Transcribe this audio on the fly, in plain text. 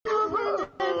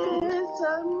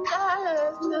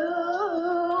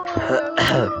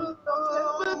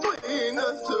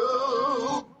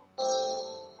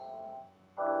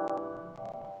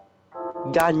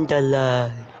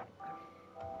Gandala.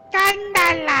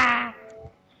 Gandala.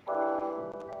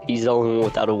 He's the only one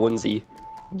without a onesie.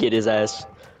 Get his ass.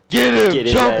 Get him! Get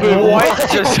his Jump ass. him!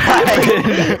 What just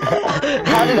happened?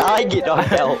 How did I get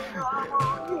knocked out?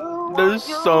 There's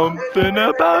something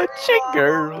about you,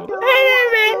 girl.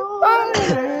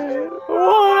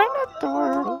 What the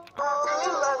world?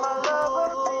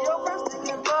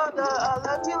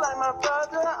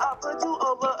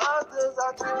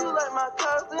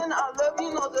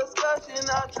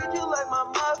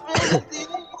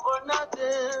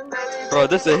 Bro,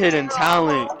 this is a hidden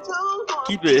talent.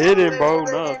 Keep it hidden, bro.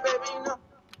 No.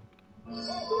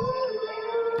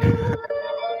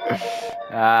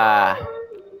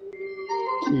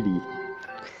 Kitty.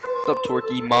 What's up,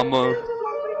 Twerky Mama?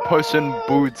 Puss in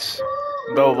Boots.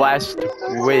 The last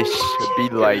wish would be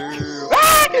like.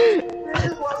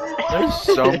 There's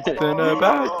something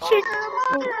about you.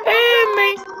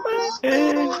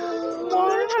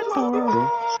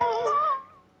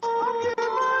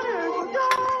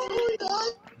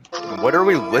 What are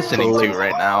we listening to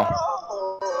right now?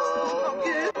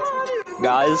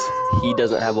 Guys, he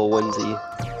doesn't have a onesie.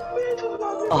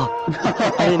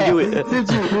 Oh, I didn't do it. Did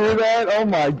you hear that? Oh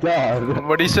my god.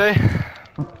 What'd he say?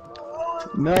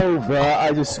 No, bro.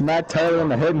 I just smacked Tyler in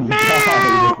the head and he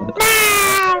died.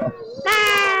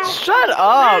 Shut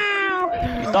up!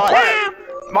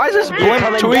 Why is this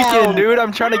blimp tweaking, down. dude?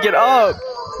 I'm trying to get up.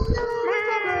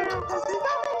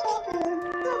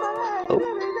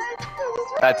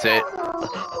 That's it.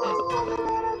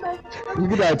 You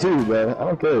can die too, bro. I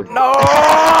don't care. No!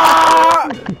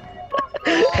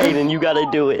 Hayden, you gotta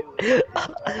do it. For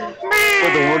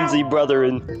the onesie brother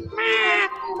and.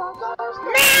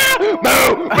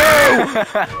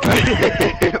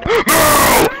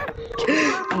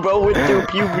 Bro went through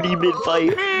puberty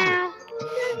mid-fight.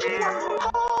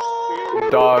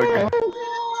 Dog.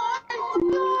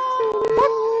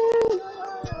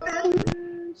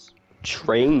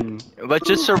 Train. Let's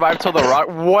just survive till the rock.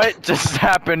 What just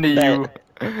happened to you?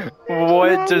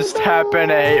 What just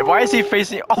happened? Why is he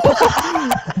facing? Oh.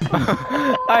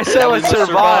 I said let's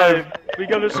survive. We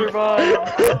gotta survive.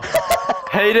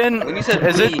 Hayden, When you said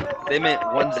is we, it they meant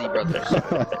onesie brothers.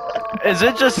 is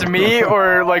it just me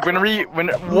or like when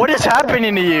what is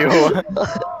happening to you?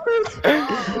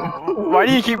 Why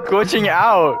do you keep glitching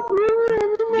out?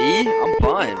 Me? I'm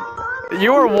fine.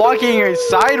 You are walking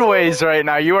sideways right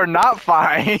now. You are not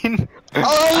fine.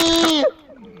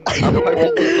 I'm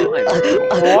perfectly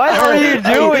fine. What are you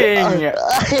doing?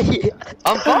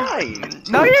 I'm fine.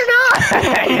 No, you're not.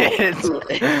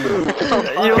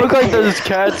 You look like those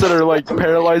cats that are like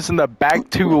paralyzed in the back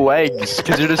two legs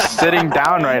because you're just sitting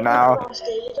down right now.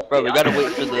 Bro, we gotta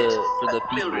wait for the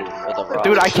people for the rock.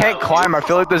 Dude, I can't climb. I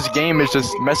feel like this game is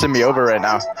just messing me over right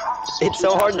now. It's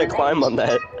so hard to climb on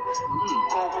that.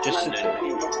 Just sit there.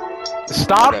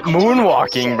 Stop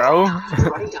moonwalking, bro.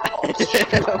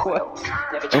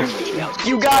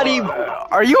 You got him!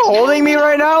 Are you holding me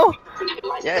right now?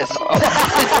 Yes.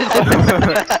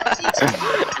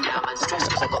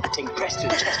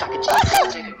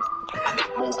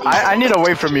 I need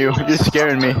away from you. You're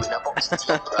scaring me. I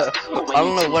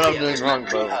don't know what I'm doing wrong,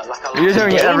 bro. You're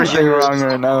doing everything wrong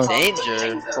right now.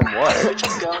 Danger? From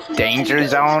what? Danger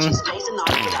zone. Logan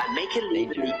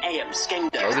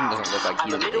doesn't look like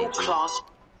he's in danger.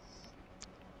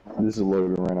 This is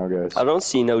Logan right now, guys. I don't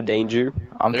see no danger.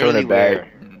 I'm throwing Literally it back. where?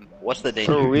 What's the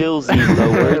danger? For real, Zero,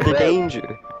 where's the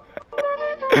danger?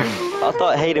 I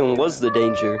thought Hayden was the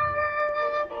danger.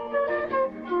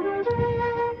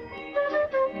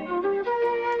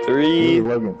 Three,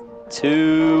 Logan.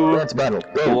 2, Let's battle.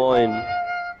 Go. 1.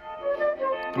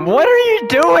 What are you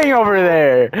doing over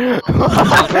there?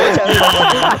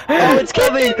 Oh, it's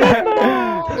coming!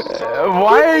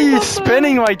 Why are you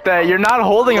spinning like that? You're not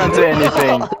holding onto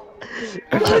anything.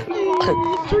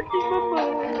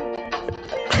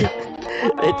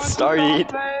 It started.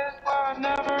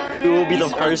 Who will be the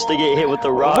first to get hit with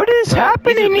the rock? What is These are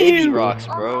happening to baby you? rocks,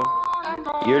 bro.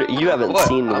 You haven't What?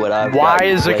 seen what I've Why gotten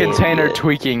is the playing container yet.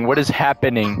 tweaking? What is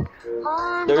happening?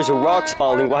 There's rocks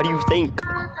falling. Why do you think?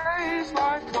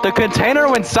 The container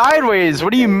went sideways.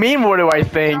 What do you mean, what do I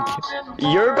think?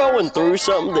 You're going through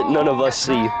something that none of us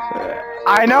see.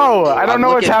 I know. I don't I'm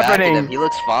know what's looking back at him. happening. He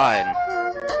looks fine.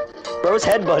 Bro's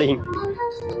headbutting.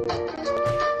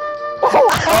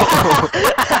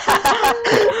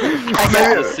 I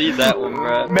got to see that one,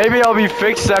 bro. Maybe I'll be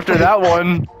fixed after that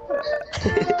one.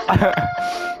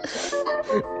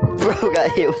 Bro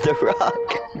got hit with a rock.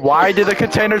 Why did the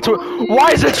container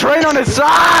Why is the train on its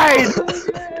side?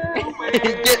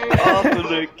 Get off of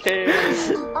the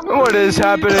cage. What is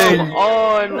happening? Come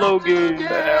on, Logan.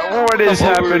 What is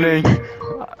Come over. happening?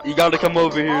 You gotta come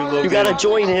over here, Logan. You gotta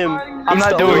join him. I'm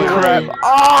not doing crap.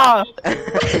 Ah!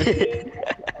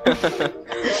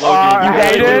 Logan,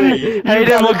 Hayden!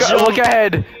 Hayden, look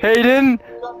ahead! Hayden!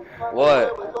 What?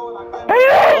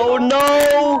 Hayden! Oh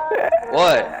no!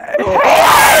 What?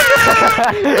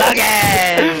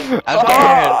 Logan! I'm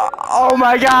scared. Oh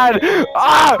my god!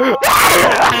 Ah!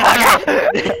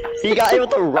 He got hit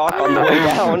with a rock on the way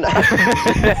down.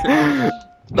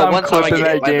 The I'm one time I clipping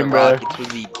get hit that by the game, bro. rock, it's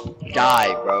really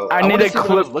die, bro. I need wanna a see what it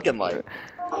clip- was looking like.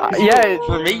 Yeah.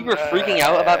 For me, you were freaking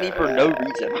out about me for no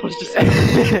reason. I was just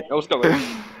like, what's going on?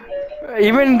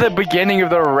 Even the beginning of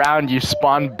the round, you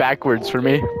spawned backwards for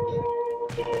me.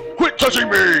 Quit touching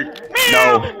me!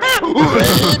 No.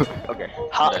 Okay.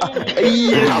 Hot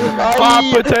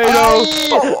potato!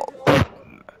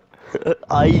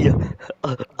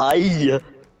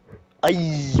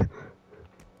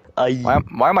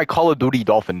 Why am I Call of Duty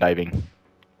dolphin diving?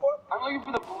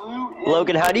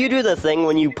 Logan, how do you do the thing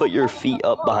when you put your feet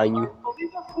up behind you?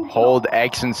 Hold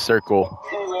X and circle.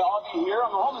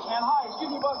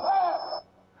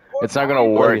 It's not gonna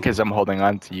work because I'm holding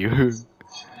on to you.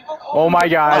 Oh my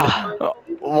god.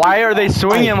 Why are they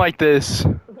swinging like this?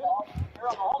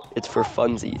 It's for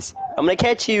funsies. I'm gonna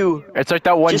catch you. It's like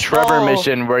that one Just Trevor fall.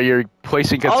 mission where you're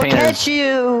placing I'll containers. catch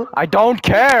you. I don't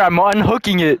care. I'm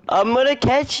unhooking it. I'm gonna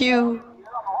catch you.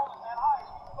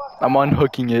 I'm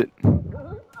unhooking it.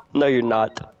 No, you're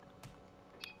not.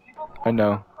 I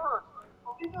know.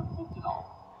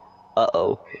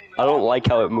 Uh-oh. I don't like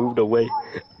how it moved away.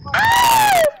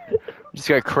 Just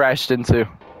got crashed into.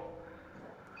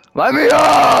 Let me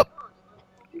up!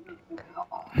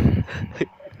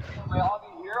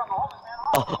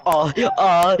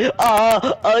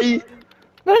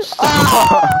 There's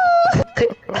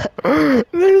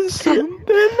There's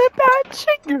something about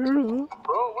you, girl.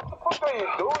 Bro, what the fuck are you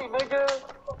doing, nigga?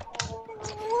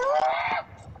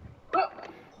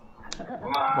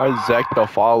 Why is Zach the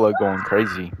follow going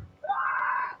crazy?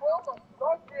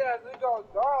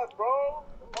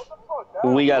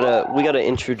 We gotta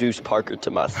introduce Parker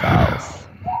to my sauce.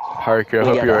 Parker, I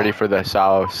hope you're ready for the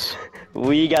sauce.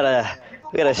 We gotta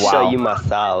Wow. show you my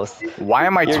sauce. Why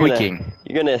am I You're tweaking?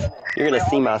 You're gonna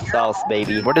see my sauce,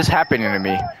 baby. What is happening to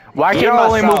me? Why Get can I my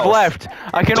only move sauce. left?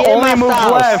 I can Get only my move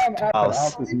sauce. left.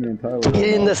 Sauce. This is me entirely. Get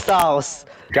in the sauce.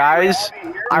 Guys,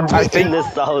 I Get in think the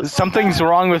sauce. something's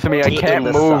wrong with me. I Get in can't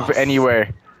the move sauce. anywhere.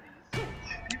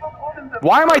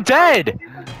 Why am I dead?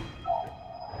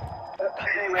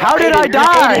 How did I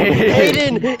die?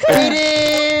 Hayden!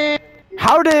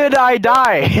 How did I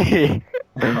die?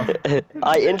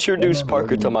 I introduced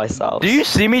Parker to my sauce. Do you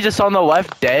see me just on the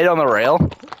left dead on the rail?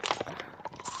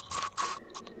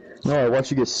 No, I watch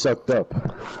you get sucked up.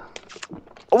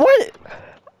 What?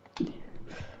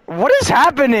 What is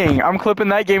happening? I'm clipping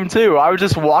that game too. I was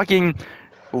just walking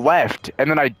left and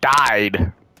then I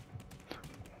died.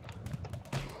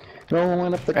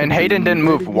 Going up the And country. Hayden didn't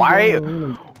move. Why?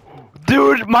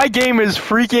 Dude, my game is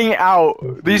freaking out.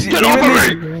 Even these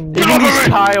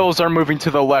tiles are moving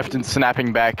to the left and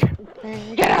snapping back.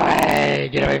 Get away!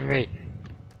 Get away from me!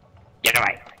 Get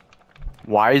away!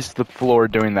 Why is the floor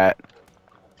doing that?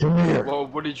 Whoa,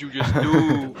 what did you just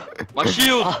do? My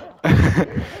shield!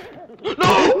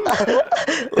 No!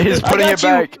 He's putting I it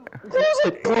got you. back.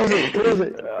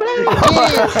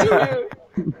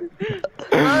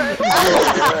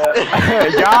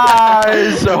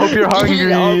 Guys, I hope you're Get off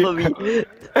hungry. of me.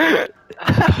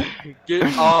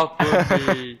 Get off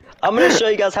of me! I'm gonna show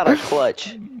you guys how to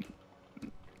clutch.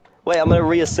 Wait, I'm gonna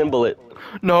reassemble it.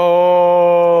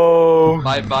 No.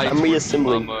 Bye bye. I'm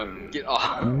reassembling. Mama. Get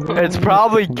off. It's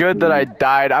probably good that I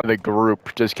died out of the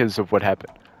group just because of what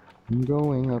happened. I'm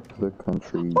going up the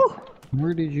country.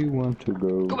 Where did you want to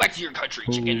go? Go back to your country,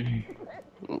 chicken.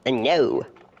 No.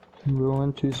 I'm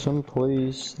going to some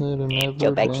place that I've never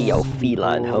Go back to your been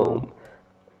feline before. home.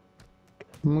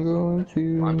 I'm going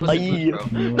I'm to. pussy puss,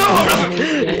 bro. No!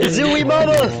 Zooey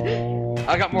mama!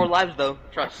 I got more lives though.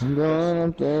 Trust. I'm going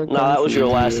up the Nah, that was your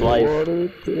last life.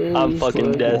 country. I'm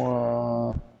fucking dead.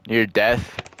 Your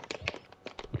death.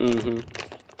 Mm-hmm.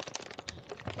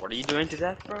 What are you doing to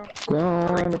death, bro?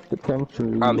 Going up the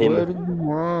country. I'm him. Where do you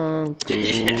want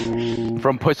to go?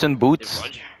 From Puss in Boots.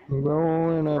 I'm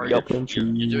going up Yup. the country.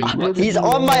 You're doing Where do He's you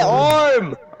on my want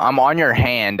arm! I'm on your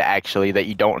hand, actually, that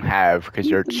you don't have because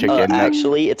you're a chicken.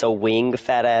 Actually, it's a wing,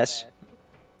 fat ass.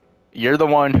 You're the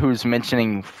one who's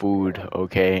mentioning food,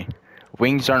 okay?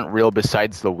 Wings aren't real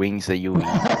besides the wings that you eat.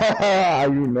 Are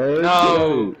you married?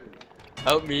 No.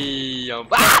 Help me.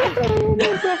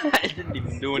 I didn't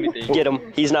even do anything. Get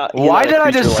him. He's not. Why did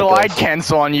I just slide us.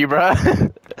 cancel on you,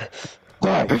 bruh?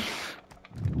 Die.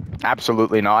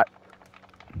 Absolutely not.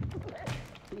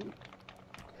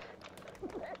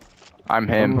 I'm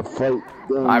him.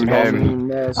 I'm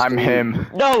him. I'm him.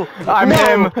 No. I'm no!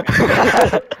 him.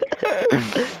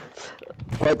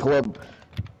 Fight Club.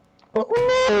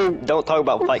 Don't talk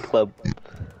about Fight Club.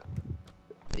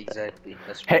 Exactly.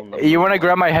 That's Hey, rule number you wanna one.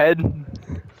 grab my head?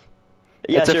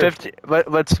 Yeah, It's a sure. 50.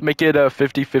 Let's make it a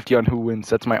 50-50 on who wins.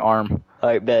 That's my arm.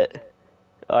 Alright, bet.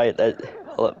 Alright,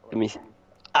 hold up. Let me.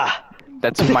 Ah.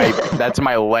 That's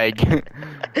my leg.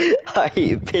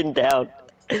 Alright, pin down.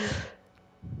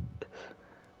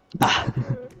 Ah.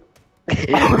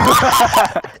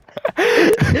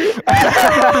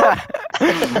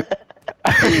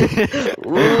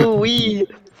 Woo wee.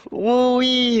 Woo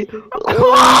wee.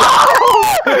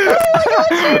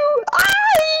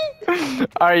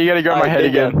 Alright, you gotta grab my head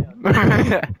again.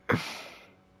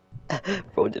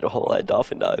 Bro did a whole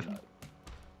dolphin dive.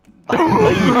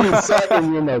 You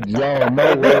sucking you in the jaw.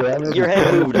 No way. Your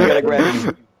head moved. I gotta grab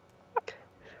you.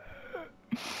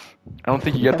 I don't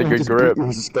think you got the good grip. I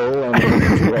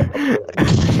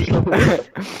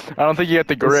don't think you got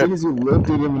the As grip. soon as you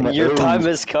lifted him in the Your air, time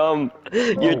has come.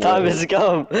 Your time has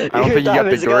come. I don't think you got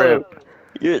the grip.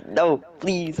 No,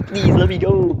 please, let me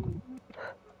go.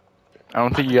 I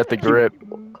don't think you got the grip.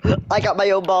 I got my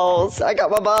own balls. I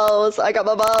got my balls. I got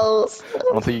my balls. I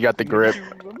don't think you got the grip.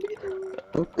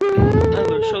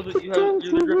 Tyler, show that you're the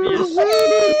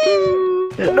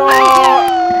grippiest. No!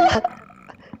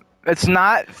 It's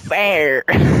not fair.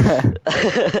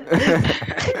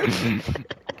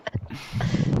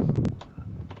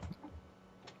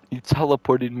 You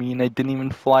teleported me and I didn't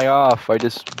even fly off. I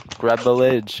just grabbed the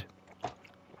ledge.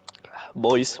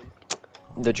 Boys,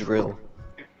 the drill.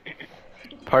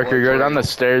 Parker, go down the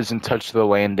stairs and touch the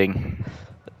landing.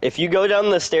 If you go down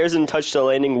the stairs and touch the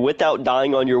landing without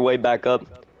dying on your way back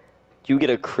up, you get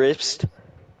a crisp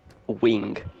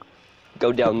wing.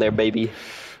 Go down there, baby.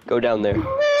 Go down there.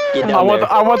 Get down there.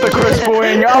 I want the crisp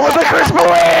wing. I want the crisp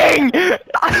wing.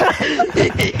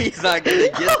 He's not gonna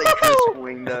get the crisp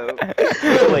wing though.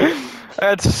 Wait,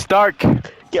 That's Stark.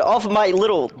 get off my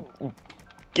little.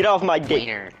 Get off my dick.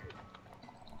 Wiener.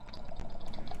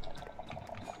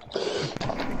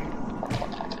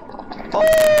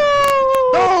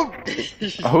 Oh!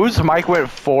 Whose mic went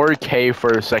 4K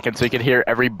for a second so you could hear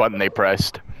every button they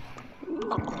pressed?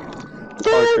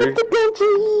 Parker.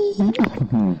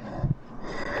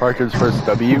 Parker's first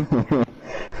W.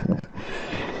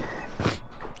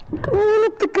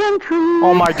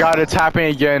 Oh my god, it's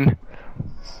happening again.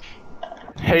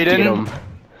 Hayden.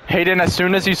 Hayden, as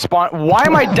soon as you spawn. Why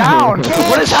am I down?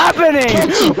 What is happening?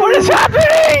 What is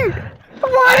happening?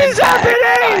 What is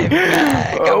happening?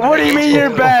 What do you mean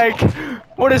you're back?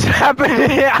 What is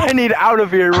happening? I need out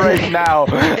of here right now.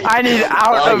 I need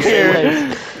out of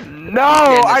here. No,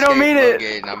 I don't mean it.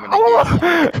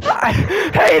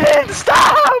 Hayden,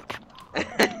 stop!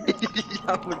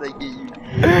 I'm gonna get you.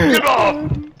 Get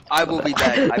off! I will be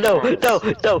back. No,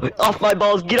 off my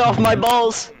balls. Get off my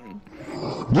balls.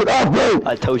 get off me!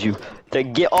 I told you to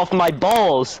get off my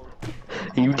balls.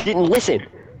 And you didn't listen.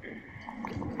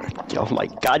 Get off my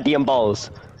goddamn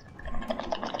balls.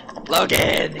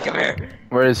 Logan, come here.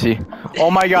 Where is he? Oh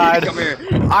my god. Come here.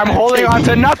 I'm holding on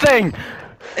to nothing!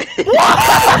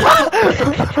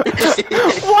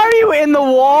 Why are you in the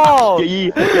wall?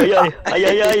 Yeah.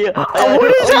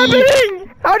 What is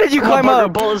happening? How did you climb Parker,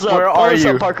 up? pull us up. Where Pull are us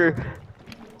you? up, Parker.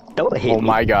 Don't hit Oh me.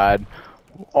 my god.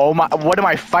 Oh my, what am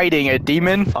I fighting? A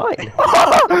demon? Fine.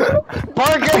 Parker!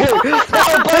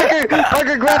 No,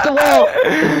 Parker, grab the wall!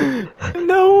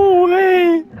 No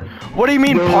way! What do you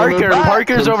mean Parker?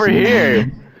 Parker's over here.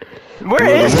 Where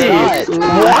is he? What?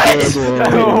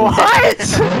 What?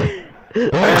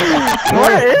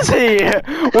 Where is he?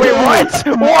 Wait, what?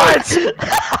 What?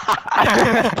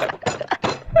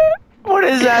 What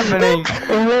is happening? I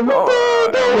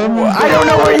don't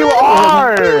know where you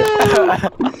are!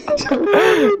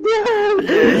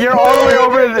 You're all the way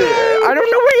over there. I don't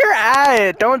know where you're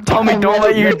at. Don't tell me don't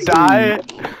let you die.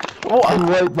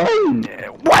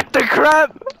 What the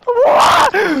crap?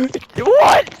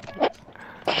 What?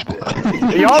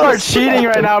 Y'all are cheating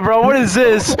right now, bro. What is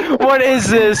this? What is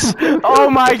this? Oh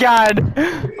my god.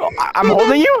 I'm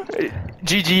holding you?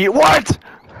 GG. What?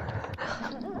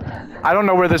 I don't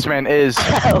know where this man is.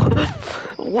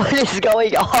 What is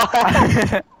going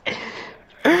on?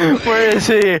 Where is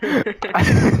he?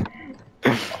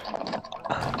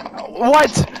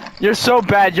 What? You're so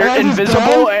bad. You're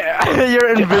invisible.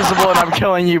 You're invisible and I'm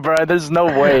killing you, bro. There's no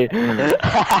way.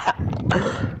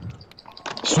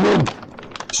 Swim!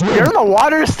 Swim! You're in the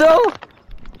water still?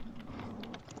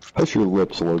 Hush your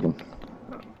lips, Logan.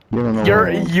 You don't know where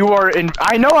I am. You are in.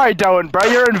 I know I don't, bro.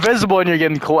 You're invisible and you're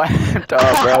getting clapped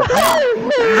up, bro.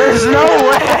 There's no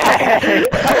way.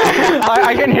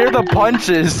 I can hear the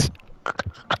punches.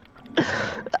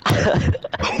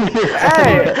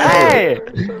 Hey!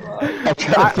 I'm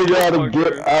trying to figure out how to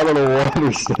get out of the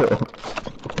water still.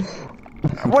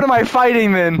 What am I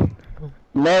fighting then?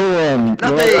 No one.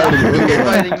 Nothing! We're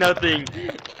fighting nothing!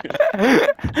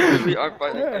 We are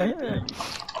fighting anything.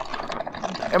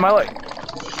 Am I like?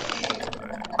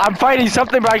 I'm fighting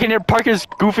something, but I can hear Parker's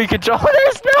goofy control.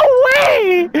 There's no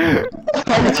way! Now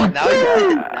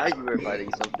you were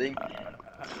fighting something.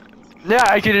 Yeah,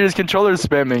 I could hear his controller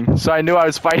spamming, so I knew I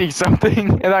was fighting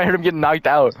something, and I heard him get knocked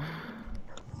out.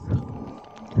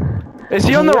 Is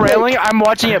he on the railing? I'm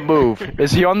watching it move.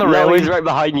 Is he on the No, railing? he's right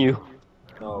behind you.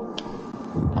 No.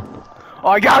 Oh,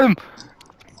 I got him!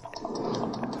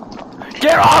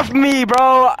 Get off me,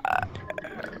 bro!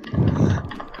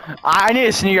 I need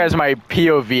to send you guys my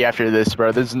POV after this,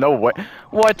 bro. There's no way.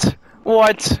 What?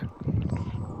 What?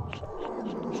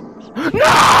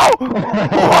 No!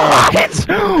 What?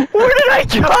 Where did I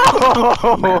go?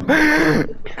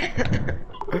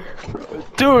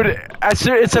 Dude,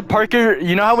 it's a Parker.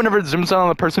 You know how whenever it zooms in on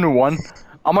the person who won?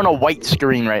 I'm on a white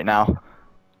screen right now.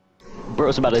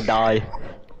 Bro's about to die.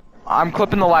 I'm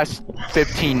clipping the last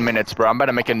 15 minutes, bro. I'm about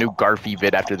to make a new Garfy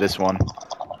vid after this one.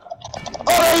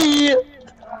 Oi!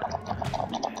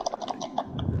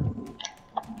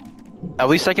 At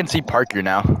least I can see Parker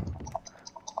now.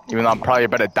 Even though I'm probably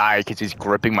about to die because he's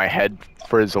gripping my head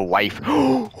for his life.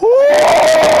 Pull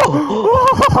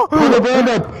the ground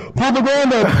up! Pull the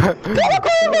ground up! Pull the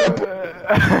ground up!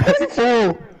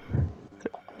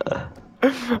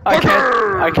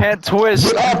 I can't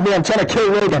twist. Get off me! I'm trying to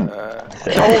kill Logan.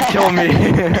 Don't kill me.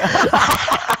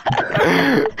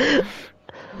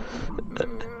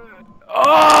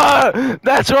 Oh,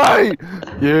 that's right.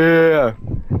 Yeah.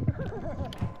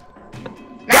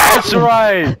 That's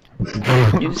right.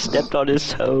 You stepped on his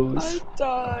toes.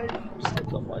 Died.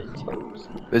 Stepped on my toes.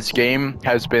 This game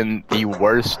has been the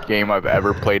worst game I've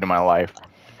ever played in my life.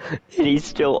 And he's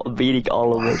still beating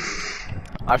all of us.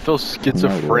 I feel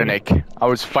schizophrenic. I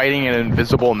was fighting an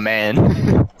invisible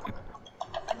man.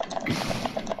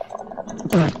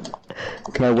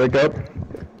 Can I wake up?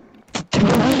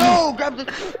 No! Grab the.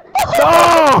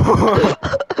 No!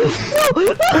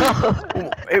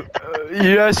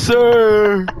 Yes,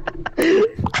 sir.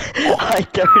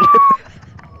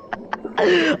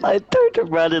 I turned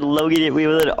around and Logan hit me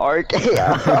with an arc.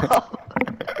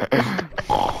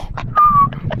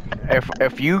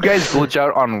 If you guys glitch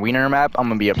out on Wiener map, I'm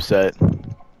gonna be upset.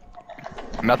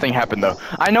 Nothing happened though.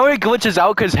 I know it glitches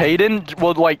out because Hayden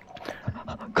will like.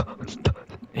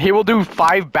 He will do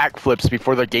 5 backflips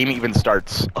before the game even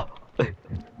starts.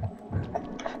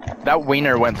 That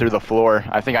wiener went through the floor.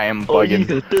 I think I am bugging.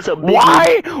 Oh, there's a big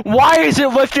Why? Why is it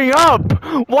lifting up?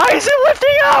 Why is it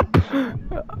lifting up?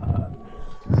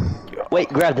 Wait,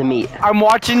 grab the meat. I'm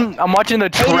watching the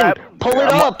trap. Hayden, pull it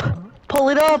up! Pull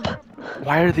it up!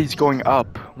 Why are these going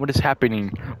up? What is happening?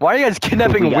 Why are you guys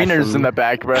kidnapping We got wieners food. in the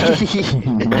back, bro? Because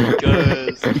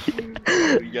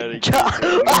we gotta get.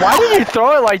 Why did you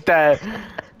throw it like that?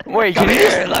 Wait, can you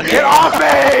just get off me?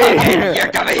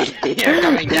 You're coming. You're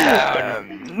coming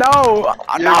down. No,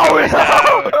 no.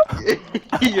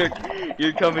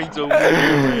 You're coming to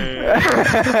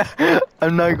Wienerland.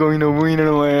 I'm not going to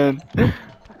Wienerland.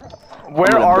 Where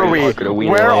gonna are bring we? Parker to Wienerland.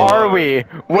 Where are we?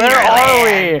 Where are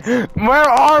we? Where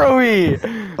are we?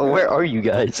 Where are you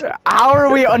guys? How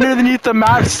are we underneath the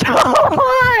map still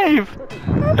alive?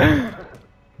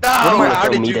 No, What how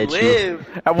am I did you at you? live?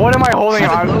 And what am I holding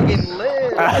How on? did Logan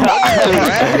live?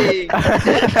 Grabbing.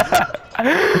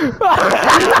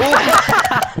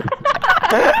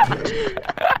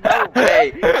 No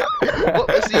way. What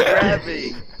was he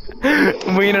grabbing?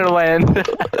 Wienerland.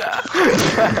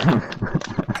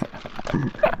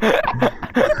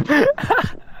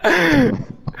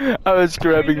 I was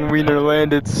grabbing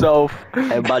Wienerland itself.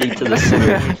 Everybody to the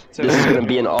center. This is gonna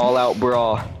be an all-out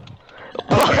brawl.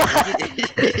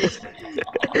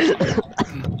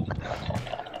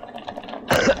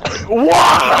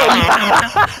 What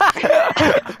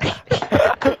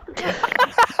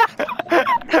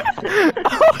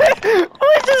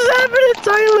just happened to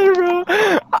Tyler, bro?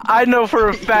 I know for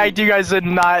a fact you guys did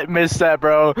not miss that,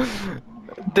 bro.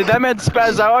 Did that man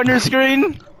spaz out on your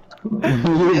screen?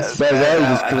 You said that was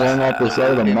just throwing off the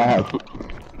side of the map.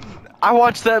 I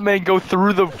watched that man go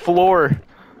through the floor.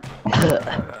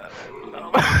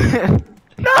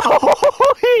 No!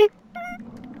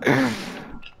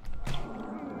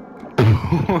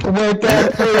 Wait,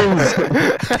 that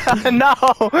please. No!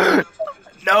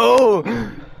 No!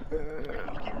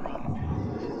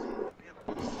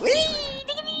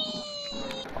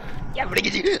 Yeah, I'm gonna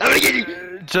get you. I'm gonna get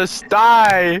you. Just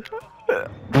die!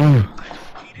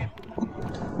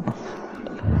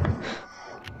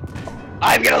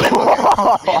 I'm gonna live.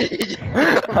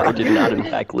 I did not, in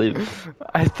fact, live.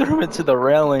 I threw him into the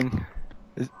railing.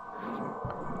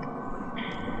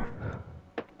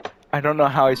 I don't know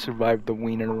how I survived the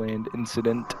Wienerland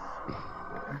incident.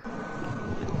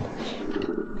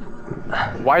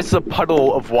 Why is the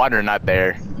puddle of water not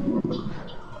there?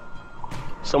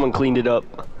 Someone cleaned it up.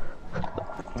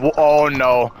 Oh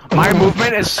no. My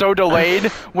movement is so delayed.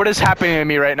 What is happening to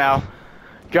me right now?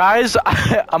 Guys,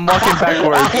 I'm walking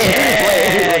backwards.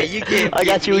 Yeah, you can't. I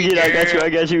got you again. I got you. I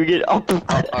got you again. Oh.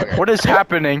 Okay. What is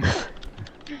happening?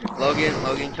 Logan,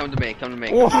 come to me. Come to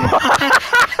me. What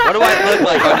What do I look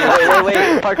like?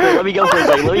 Wait, Parker, let me go for a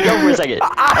second. Let me go for a second.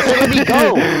 I said let me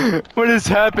go. What is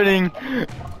happening?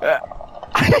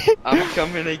 I'm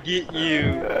coming to get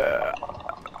you.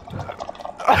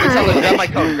 Grab my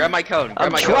cone. Grab my cone. Grab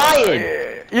I'm my trying.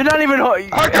 You're not even.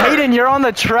 Parker! Hayden, you're on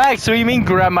the track, so you mean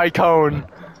grab my cone?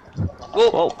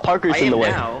 Well, Well, Parker's I in am the way.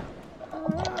 now.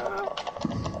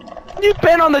 You've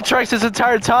been on the tracks this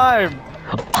entire time.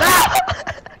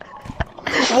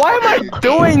 Why am I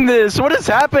doing this? What is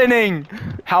happening?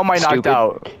 How am I knocked Stupid.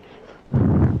 out?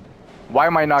 Why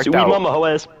am I knocked Sweet out? mama hoe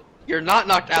ass. You're not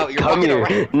knocked out. You're Come walking here.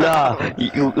 around. Nah,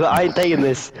 I ain't taking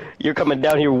this. You're coming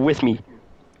down here with me.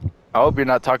 I hope you're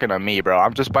not talking to me, bro.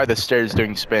 I'm just by the stairs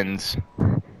doing spins.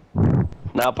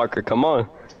 Nah, Parker, come on.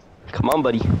 Come on,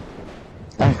 buddy.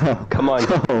 Come on.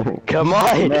 Come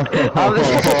on.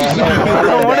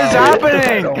 What is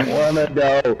happening? I don't wanna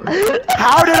know.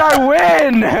 How did I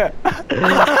win?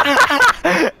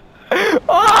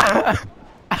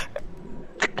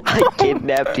 I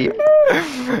kidnapped you.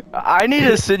 I need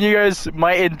to send you guys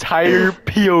my entire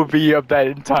POV of that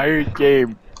entire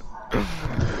game.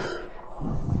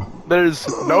 There's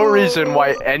no reason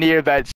why any of that